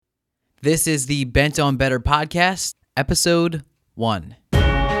This is the Bent on Better podcast, episode 1.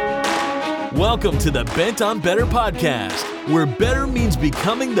 Welcome to the Bent on Better podcast, where better means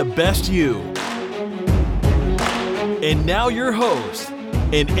becoming the best you. And now your host,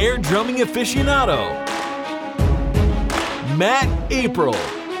 an air drumming aficionado, Matt April.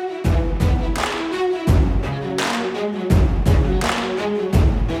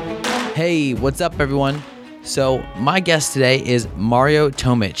 Hey, what's up, everyone? So, my guest today is Mario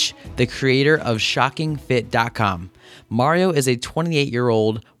Tomic, the creator of ShockingFit.com. Mario is a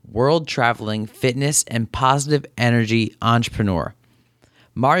 28-year-old world-traveling fitness and positive energy entrepreneur.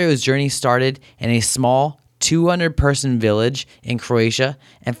 Mario's journey started in a small 200-person village in Croatia,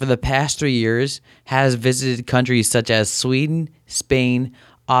 and for the past 3 years has visited countries such as Sweden, Spain,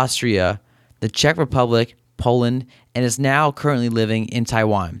 Austria, the Czech Republic, Poland, and is now currently living in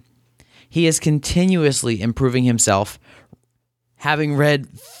Taiwan. He is continuously improving himself, having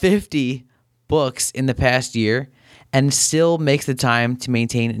read 50 books in the past year, and still makes the time to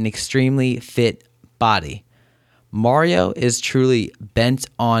maintain an extremely fit body. Mario is truly bent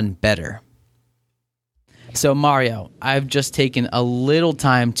on better. So Mario, I've just taken a little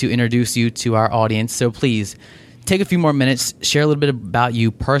time to introduce you to our audience, so please take a few more minutes, share a little bit about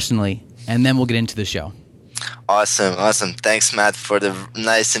you personally, and then we'll get into the show. Awesome. Thanks, Matt, for the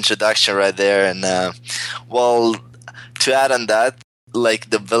nice introduction right there. And to add on that,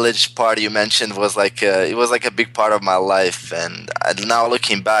 like the village part you mentioned was like a big part of my life. And now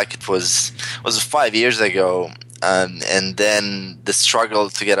looking back, it was 5 years ago. And then the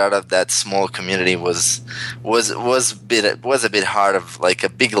struggle to get out of that small community was a bit hard, of like a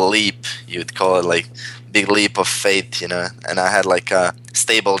big leap, you'd call it, like big leap of faith, And I had like a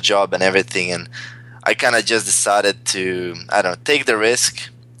stable job and everything, and I kind of just decided to, take the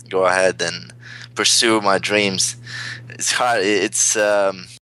risk, go ahead and pursue my dreams. It's hard. It's to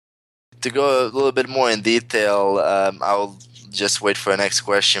go a little bit more in detail. I'll just wait for the next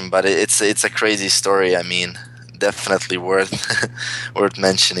question, but it's a crazy story. I mean, definitely worth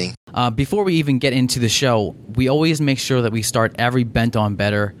mentioning. Before we even get into the show, we always make sure that we start every Bent on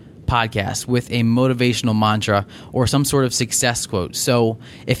Better podcast with a motivational mantra or some sort of success quote. So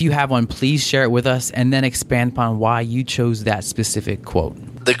if you have one, please share it with us and then expand upon why you chose that specific quote.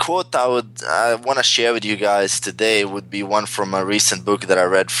 The quote I want to share with you guys today would be one from a recent book that I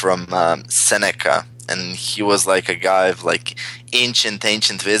read from Seneca. And he was like a guy of like ancient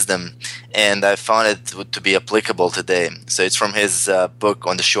wisdom, and I found it to be applicable today. So it's from his book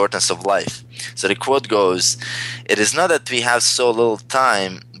on the shortness of life. So the quote goes, "It is not that we have so little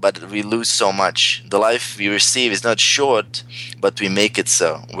time, but we lose so much. The life we receive is not short, but we make it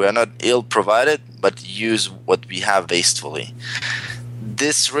so. We are not ill provided, but use what we have wastefully."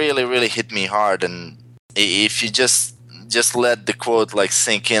 This really, really hit me hard. And if you just let the quote like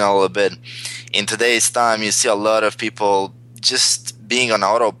sink in a little bit, in today's time, you see a lot of people just being on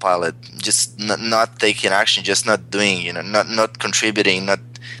autopilot, just not taking action, just not doing, not contributing, not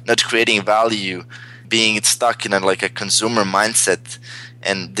creating value, being stuck in a consumer mindset.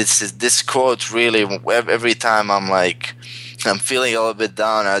 And this quote really, every time I'm feeling a little bit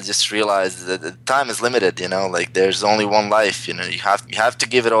down, I just realize that the time is limited, like there's only one life, you have to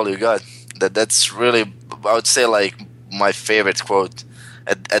give it all you got. That's really, I would say, like my favorite quote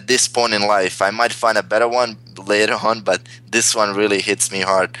at this point in life. I might find a better one later on, but this one really hits me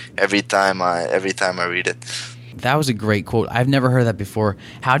hard every time I read it. That was a great quote. I've never heard that before.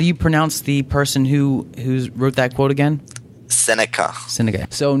 How do you pronounce the person who wrote that quote again? Seneca.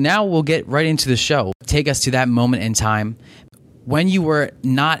 So now we'll get right into the show. Take us to that moment in time when you were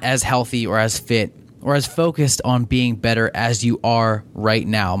not as healthy or as fit or as focused on being better as you are right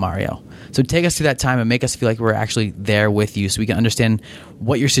now, Mario. So take us to that time and make us feel like we're actually there with you so we can understand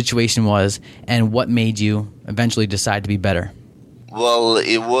what your situation was and what made you eventually decide to be better. Well,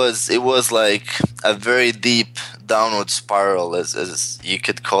 it was like a very deep downward spiral, as you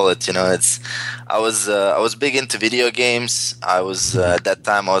could call it. I was big into video games. At that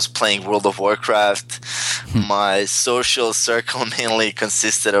time I was playing World of Warcraft. My social circle mainly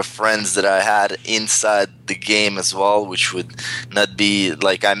consisted of friends that I had inside the game as well, which would not be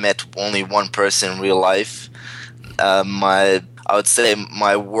like I met only one person in real life. I would say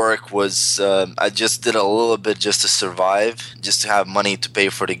my work was, I just did a little bit just to survive, just to have money to pay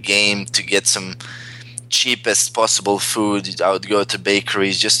for the game, to get some cheapest possible food. I would go to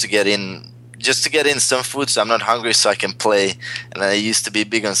bakeries just to get in some food so I'm not hungry so I can play. And I used to be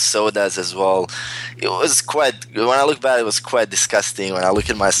big on sodas as well. It was when I look back, it was quite disgusting. When I look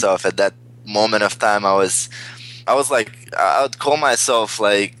at myself at that moment of time, I would call myself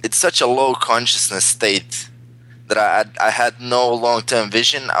like, it's such a low consciousness state that I had no long-term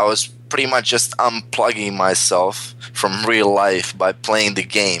vision. I was pretty much just unplugging myself from real life by playing the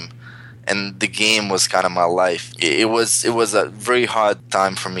game. And the game was kind of my life. It was a very hard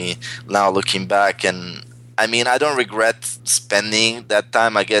time for me now looking back. And I mean, I don't regret spending that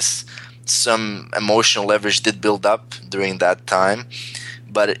time. I guess some emotional leverage did build up during that time.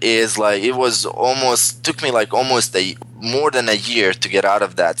 But it was almost, took me like almost more than a year to get out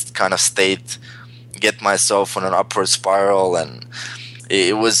of that kind of state, get myself on an upward spiral, and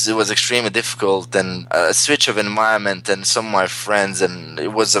it was extremely difficult, and a switch of environment and some of my friends, and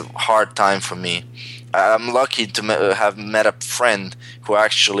it was a hard time for me. I'm lucky to have met a friend who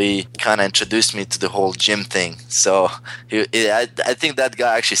actually kind of introduced me to the whole gym thing. So I think that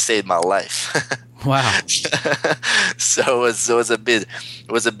guy actually saved my life. Wow. So it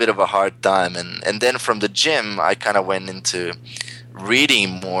was a bit of a hard time, and then from the gym I kind of went into reading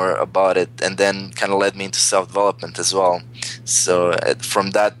more about it, and then kind of led me into self-development as well. So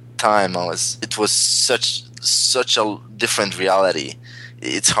from that time it was such a different reality.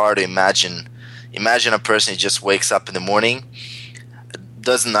 It's hard to imagine a person who just wakes up in the morning,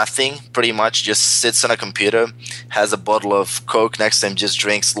 does nothing, pretty much just sits on a computer, has a bottle of Coke next to him, just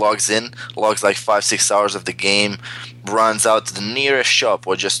drinks, logs like 5-6 hours of the game, runs out to the nearest shop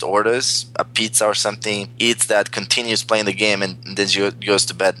or just orders a pizza or something, eats that, continues playing the game, and then goes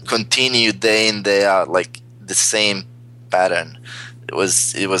to bed. Continue day in, day out, like the same pattern. It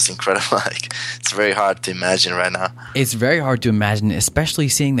was incredible. Like, it's very hard to imagine right now. It's very hard to imagine, especially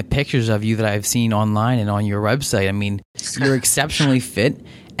seeing the pictures of you that I've seen online and on your website. I mean, you're exceptionally fit,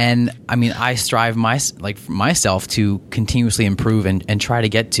 and I mean, I strive myself to continuously improve and try to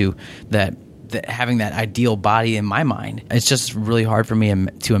get to that having that ideal body in my mind. It's just really hard for me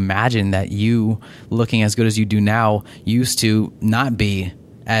to imagine that you, looking as good as you do now, used to not be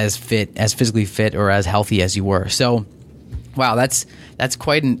as physically fit or as healthy as you were. So, wow, that's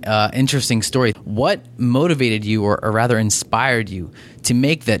quite an interesting story. What motivated you, or rather inspired you, to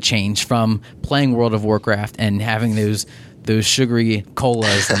make that change from playing World of Warcraft and having those sugary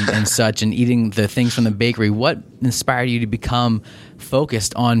colas and such, and eating the things from the bakery? What inspired you to become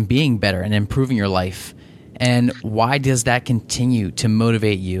focused on being better and improving your life? And why does that continue to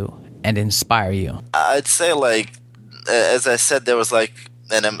motivate you and inspire you? I'd say, like, as I said, there was like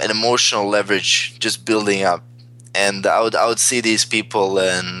an emotional leverage just building up. And I would see these people,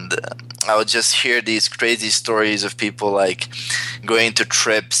 and I would just hear these crazy stories of people like going to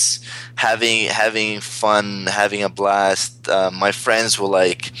trips, having fun, having a blast. My friends were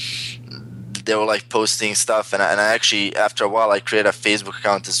like, they were like posting stuff, and I actually, after a while, I created a Facebook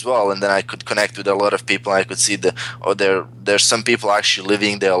account as well, and then I could connect with a lot of people. I could see there's some people actually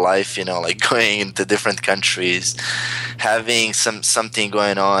living their life, you know, like going into different countries, having something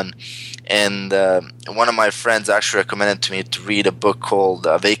going on. And one of my friends actually recommended to me to read a book called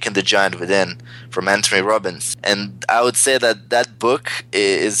Awaken the Giant Within from Anthony Robbins. And I would say that book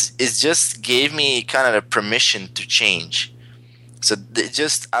is just gave me kind of a permission to change. So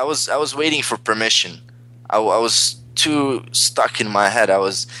I was waiting for permission. I was too stuck in my head. It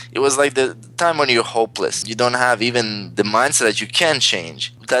was like the time when you're hopeless. You don't have even the mindset that you can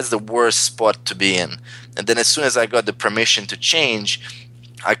change. That's the worst spot to be in. And then as soon as I got the permission to change,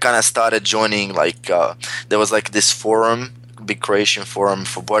 I kind of started joining, like, there was like this forum, big Croatian forum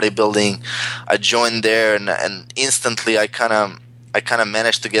for bodybuilding. I joined there, and instantly I kind of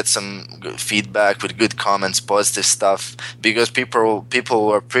managed to get some good feedback with good comments, positive stuff, because people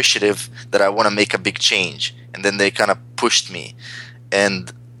were appreciative that I want to make a big change, and then they kind of pushed me.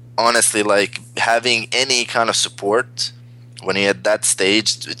 And honestly, like, having any kind of support when you're at that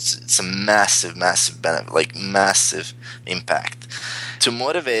stage, it's a massive benefit, like massive impact. To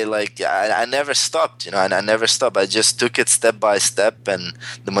motivate, like, I never stopped, you know, and I never stopped. I just took it step by step, and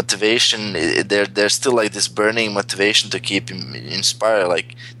the motivation, there's still like this burning motivation to keep inspired,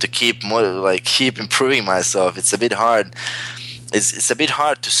 like to keep improving myself. It's a bit hard. It's a bit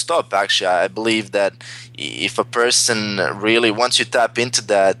hard to stop, actually. I believe that if a person really, once you tap into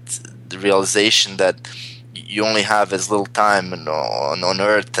that, the realization that you only have as little time on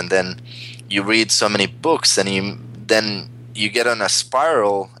earth, and then you read so many books, and you get on a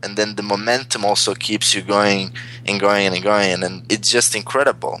spiral, and then the momentum also keeps you going and going and going, and it's just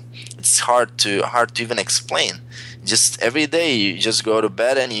incredible. It's hard to even explain. Just every day you just go to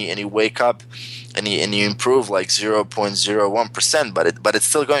bed and you wake up and you improve like 0.01%, but it's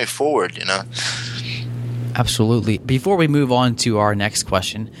still going forward, you know. Absolutely. Before we move on to our next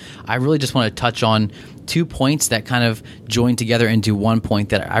question, I really just want to touch on 2 points that kind of join together into one point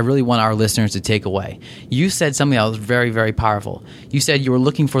that I really want our listeners to take away. You said something that was very, very powerful. You said you were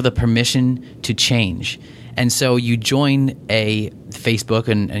looking for the permission to change. And so you joined a Facebook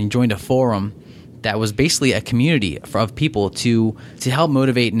and you joined a forum that was basically a community of people to help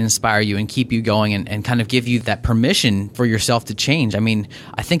motivate and inspire you and keep you going and kind of give you that permission for yourself to change. I mean,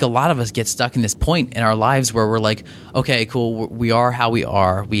 I think a lot of us get stuck in this point in our lives where we're like, okay, cool, we are how we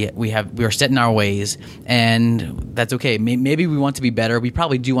are. We are set in our ways, and that's okay. Maybe we want to be better. We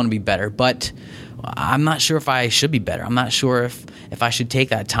probably do want to be better, but I'm not sure if I should be better. I'm not sure if I should take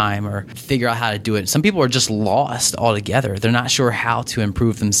that time or figure out how to do it. Some people are just lost altogether. They're not sure how to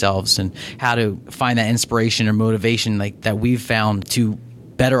improve themselves and how to find that inspiration or motivation like that we've found to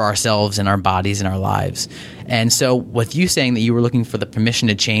better ourselves and our bodies and our lives. And so with you saying that you were looking for the permission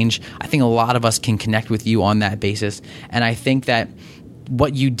to change, I think a lot of us can connect with you on that basis. And I think that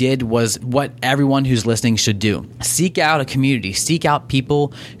what you did was what everyone who's listening should do. Seek out a community. Seek out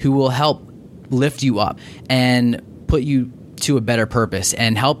people who will help lift you up and put you to a better purpose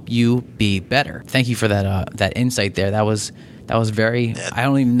and help you be better. Thank you for that insight there. That was very. I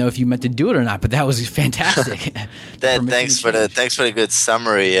don't even know if you meant to do it or not, but that was fantastic. Thanks for the good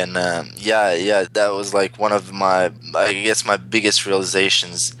summary. And that was like one of my biggest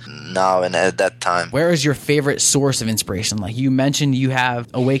realizations now and at that time. Where is your favorite source of inspiration? Like you mentioned, you have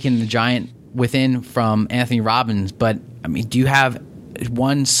Awaken the Giant Within from Anthony Robbins, but I mean, do you have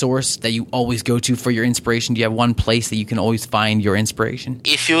one source that you always go to for your inspiration? Do you have one place that you can always find your inspiration?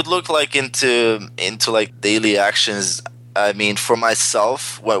 If you would look like into like daily actions, I mean, for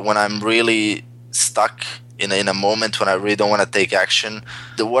myself, when I'm really stuck in a moment when I really don't want to take action,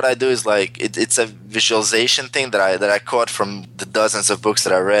 what I do is like it's a visualization thing that I caught from the dozens of books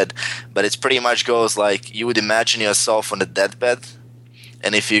that I read, but it pretty much goes like you would imagine yourself on the deathbed,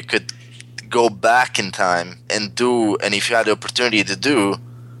 and if you could go back in time and if you had the opportunity to do,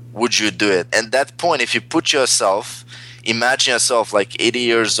 would you do it? And at that point, if you imagine yourself like 80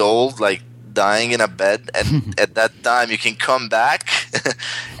 years old, like dying in a bed, and at that time you can come back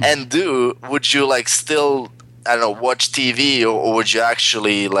and would you like still, I don't know, watch TV, or would you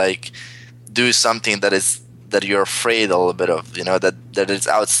actually like do something that you're afraid a little bit of, that is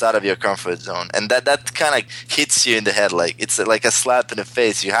outside of your comfort zone, and that kind of hits you in the head, like it's like a slap in the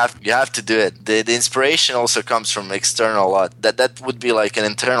face. You have to do it. The inspiration also comes from external a lot. That would be like an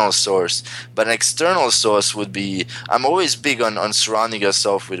internal source, but an external source would be, I'm always big on surrounding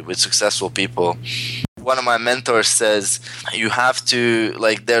yourself with successful people. One of my mentors says you have to,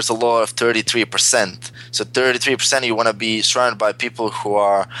 like, there's a law of 33%. So 33% you want to be surrounded by people who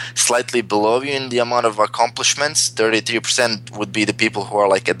are slightly below you in the amount of accomplishments. 33% would be the people who are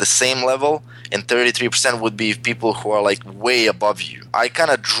like at the same level, and 33% would be people who are like way above you. I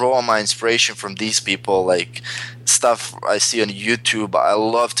kind of draw my inspiration from these people, like stuff I see on YouTube. I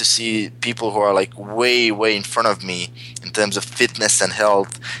love to see people who are like way, way in front of me in terms of fitness and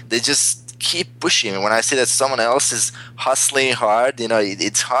health. They just keep pushing. When I see that someone else is hustling hard,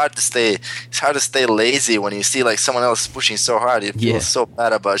 it's hard to stay lazy when you see like someone else pushing so hard. You feel so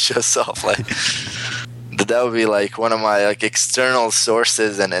bad about yourself. Like that would be like one of my like external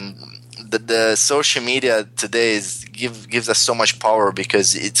sources, and the social media today gives us so much power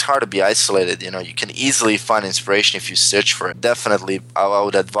because it's hard to be isolated. You can easily find inspiration if you search for it. Definitely, I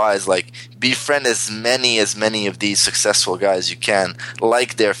would advise like befriend as many of these successful guys you can.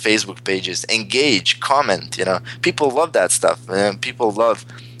 Like their Facebook pages, engage, comment. People love that stuff. People love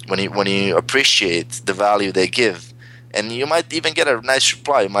when you appreciate the value they give, and you might even get a nice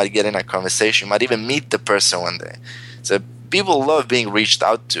reply. You might get in a conversation. You might even meet the person one day. So people love being reached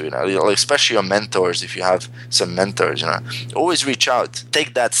out to, especially your mentors. If you have some mentors, always reach out.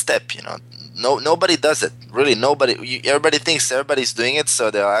 Take that step. Nobody does it. Really, nobody. Everybody thinks everybody's doing it, so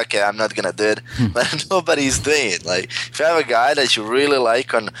they're like, okay, I'm not gonna do it. But nobody's doing it. Like, if you have a guy that you really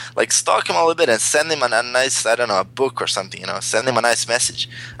like, stalk him a little bit and send him a nice, I don't know, a book or something. Send him a nice message,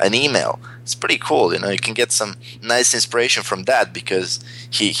 an email. It's pretty cool. You can get some nice inspiration from that because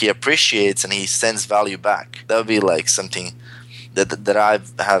he appreciates and he sends value back. That would be like something that I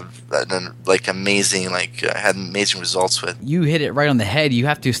have like amazing, had amazing results with. You hit it right on the head. You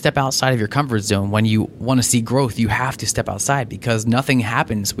have to step outside of your comfort zone. When you want to see growth, you have to step outside because nothing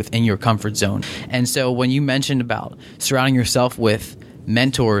happens within your comfort zone. And so when you mentioned about surrounding yourself with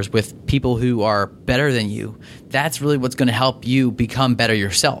mentors, with people who are better than you, that's really what's going to help you become better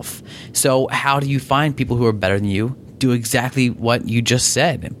yourself. So how do you find people who are better than you? Do exactly what you just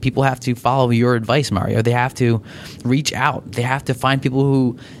said. People have to follow your advice, Mario. They have to reach out. They have to find people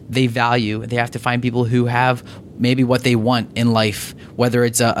who they value. They have to find people who have maybe what they want in life, whether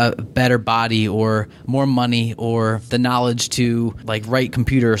it's a better body or more money or the knowledge to write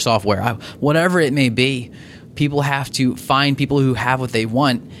computer software, whatever it may be. People have to find people who have what they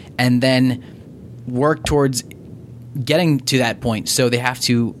want, and then work towards getting to that point. So they have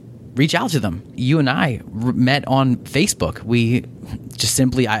to reach out to them. You and I met on Facebook. We just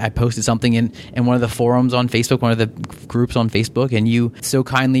simply, I posted something in one of the forums on Facebook, one of the groups on Facebook, and you so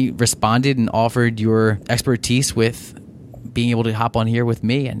kindly responded and offered your expertise with being able to hop on here with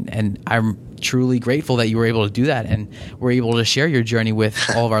me. And I'm truly grateful that you were able to do that and were able to share your journey with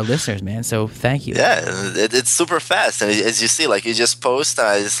all of our listeners, man. So thank you. Yeah, it's super fast. And as you see, like you just post and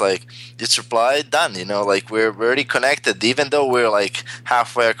I just reply, done. Like we're already connected, even though we're like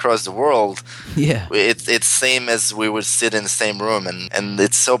halfway across the world. Yeah. It's same as we would sit in the same room, and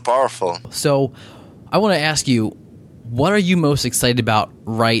it's so powerful. So I want to ask you, what are you most excited about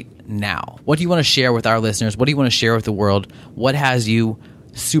right now? What do you want to share with our listeners? What do you want to share with the world? What has you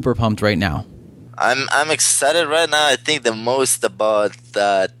super pumped right now? I'm excited right now. I think the most about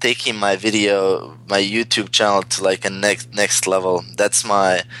taking my YouTube channel to like a next level. That's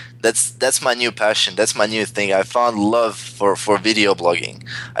my new passion. That's my new thing. I found love for video blogging.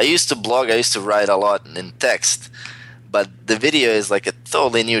 I used to blog. I used to write a lot in text. But the video is like a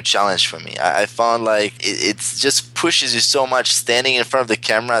totally new challenge for me. I found like it just pushes you so much standing in front of the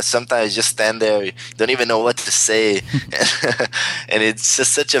camera. Sometimes you just stand there, you don't even know what to say. And it's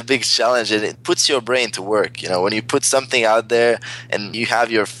just such a big challenge, and it puts your brain to work. When you put something out there and you have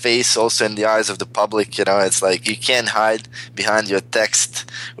your face also in the eyes of the public, it's like you can't hide behind your text,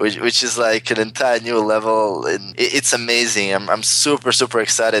 which is like an entire new level. And it's amazing. I'm super, super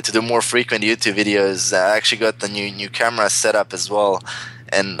excited to do more frequent YouTube videos. I actually got the new camera set up as well,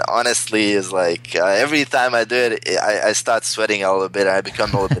 and honestly it's like every time I do it, I start sweating a little bit. I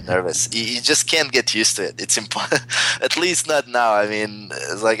become a little bit nervous. You just can't get used to it. It's impossible. At least not now. I mean,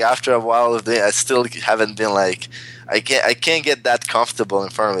 it's like after a while of doing it, I still haven't been like I can't get that comfortable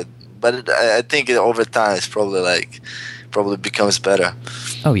in front of it, but I think over time it's probably becomes better.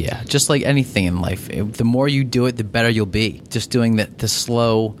 Oh yeah, just like anything in life, the more you do it, the better you'll be. Just doing the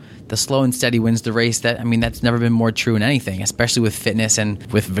slow and steady wins the race. That's never been more true in anything, especially with fitness and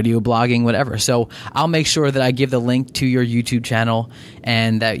with video blogging, whatever. So I'll make sure that I give the link to your YouTube channel,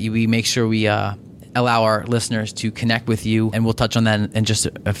 and that we make sure we allow our listeners to connect with you, and we'll touch on that in just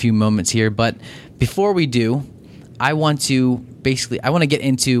a few moments here. But before we do, I want to get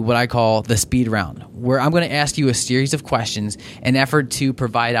into what I call the speed round, where I'm going to ask you a series of questions in an effort to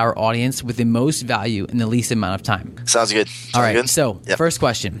provide our audience with the most value in the least amount of time. Sounds good. All right. So, First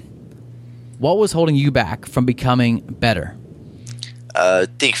question. What was holding you back from becoming better? I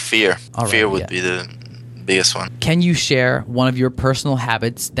think fear. Right, fear would be the biggest one. Can you share one of your personal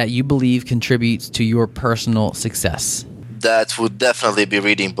habits that you believe contributes to your personal success? That would definitely be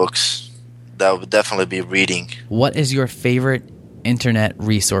reading books. That would definitely be reading. What is your favorite internet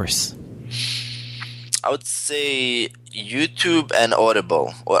resource? I would say YouTube and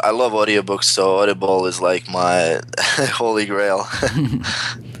Audible. Well, I love audiobooks, so Audible is like my holy grail.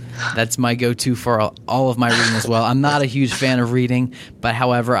 That's my go-to for all of my reading as well. I'm not a huge fan of reading, but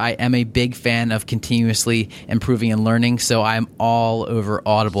however, I am a big fan of continuously improving and learning, so I'm all over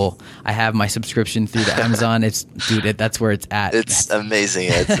Audible. I have my subscription through the Amazon. That's where it's at. It's amazing.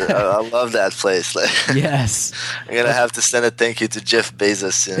 I love that place. Yes. I'm going to have to send a thank you to Jeff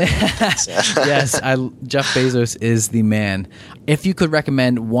Bezos. Yes, Jeff Bezos is the man. If you could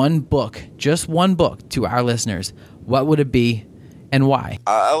recommend one book, just one book, to our listeners, what would it be? And why?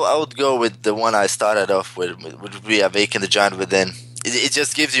 I would go with the one I started off with, which would be Awaken the Giant Within. It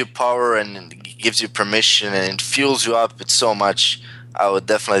just gives you power and it gives you permission and it fuels you up with so much. I would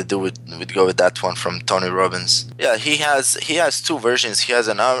definitely go with that one from Tony Robbins. Yeah, he has two versions. He has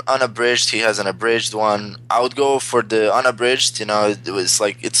an unabridged. He has an abridged one. I would go for the unabridged. It was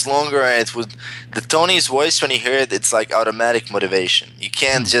like it's longer and the Tony's voice when you hear it, it's like automatic motivation. You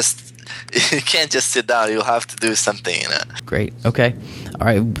can't just sit down. You'll have to do something. Great. Okay. All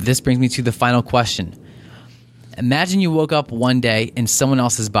right. This brings me to the final question. Imagine you woke up one day in someone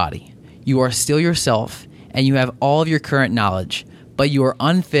else's body. You are still yourself, and you have all of your current knowledge, but you are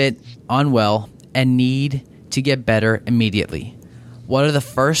unfit, unwell, and need to get better immediately. What are the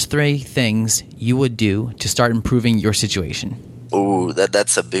first 3 things you would do to start improving your situation? Ooh,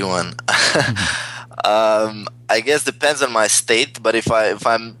 that's a big one. I guess depends on my state, but if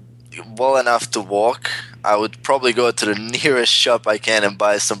I'm well enough to walk, I would probably go to the nearest shop I can and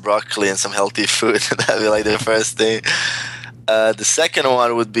buy some broccoli and some healthy food. That'd be like the first thing. The second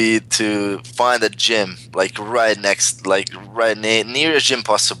one would be to find a gym, like nearest gym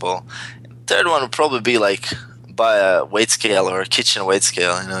possible. Third one would probably be like buy a weight scale or a kitchen weight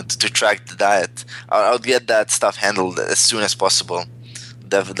scale, to track the diet. I would get that stuff handled as soon as possible.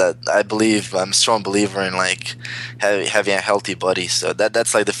 I believe I'm a strong believer in like having a healthy body. So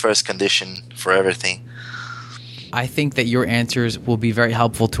that's like the first condition for everything. I think that your answers will be very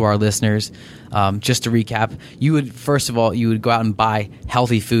helpful to our listeners. Just to recap, first of all, you would go out and buy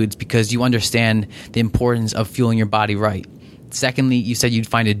healthy foods because you understand the importance of fueling your body right. Secondly, you said you'd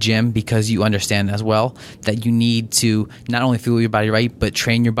find a gym because you understand as well that you need to not only fuel your body right, but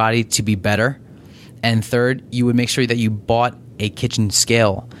train your body to be better. And third, you would make sure that you bought a kitchen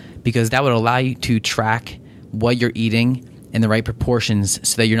scale because that would allow you to track what you're eating in the right proportions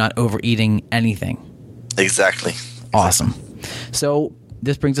so that you're not overeating anything. Exactly. Awesome. So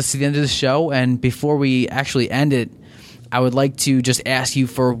this brings us to the end of the show. And before we actually end it, I would like to just ask you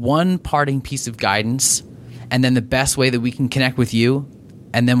for one parting piece of guidance and then the best way that we can connect with you,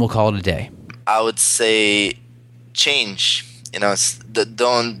 and then we'll call it a day. I would say change.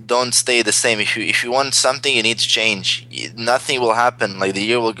 Don't stay the same. If you want something, you need to change. Nothing will happen. Like the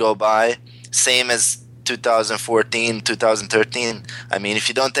year will go by, same as 2014, 2013. I mean, if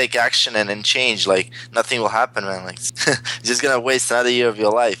you don't take action and then change, like nothing will happen, man. Like you're just gonna waste another year of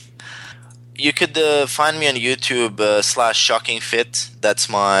your life. You could find me on YouTube /ShockingFit. That's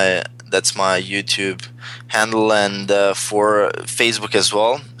my YouTube handle, and for Facebook as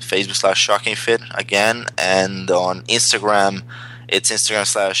well, Facebook /ShockingFit again, and on Instagram, it's Instagram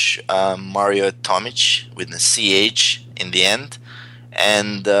 /Mario Tomic with the CH in the end.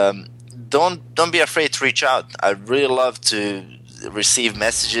 And don't be afraid to reach out. I really love to receive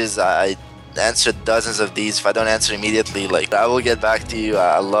messages. I answered dozens of these. If I don't answer immediately, like I will get back to you.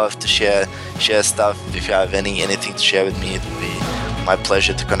 I love to share stuff. If you have anything to share with me, it would be my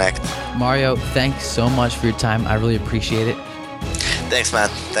pleasure to connect. Mario, thanks so much for your time. I really appreciate it. Thanks, man.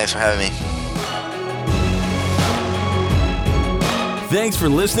 Thanks for having me. Thanks for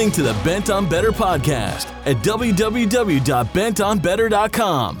listening to the Bent on Better podcast at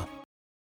www.bentonbetter.com.